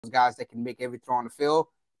guys that can make every throw on the field.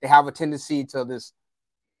 They have a tendency to just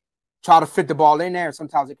try to fit the ball in there, and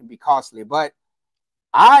sometimes it can be costly. But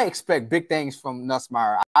I expect big things from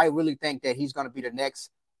Nusmeier. I really think that he's going to be the next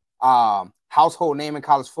household name in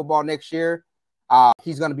college football next year.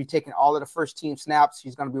 He's going to be taking all of the first-team snaps.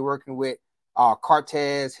 He's going to be working with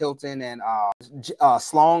Cortez, Hilton, and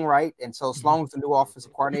Sloan, right? And so Sloan's the new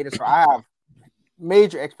offensive coordinator. So I have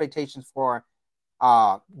major expectations for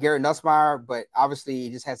Garrett Nusmeier, but obviously he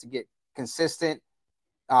just has to get consistent,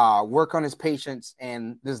 work on his patience,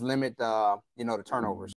 and just limit the turnovers.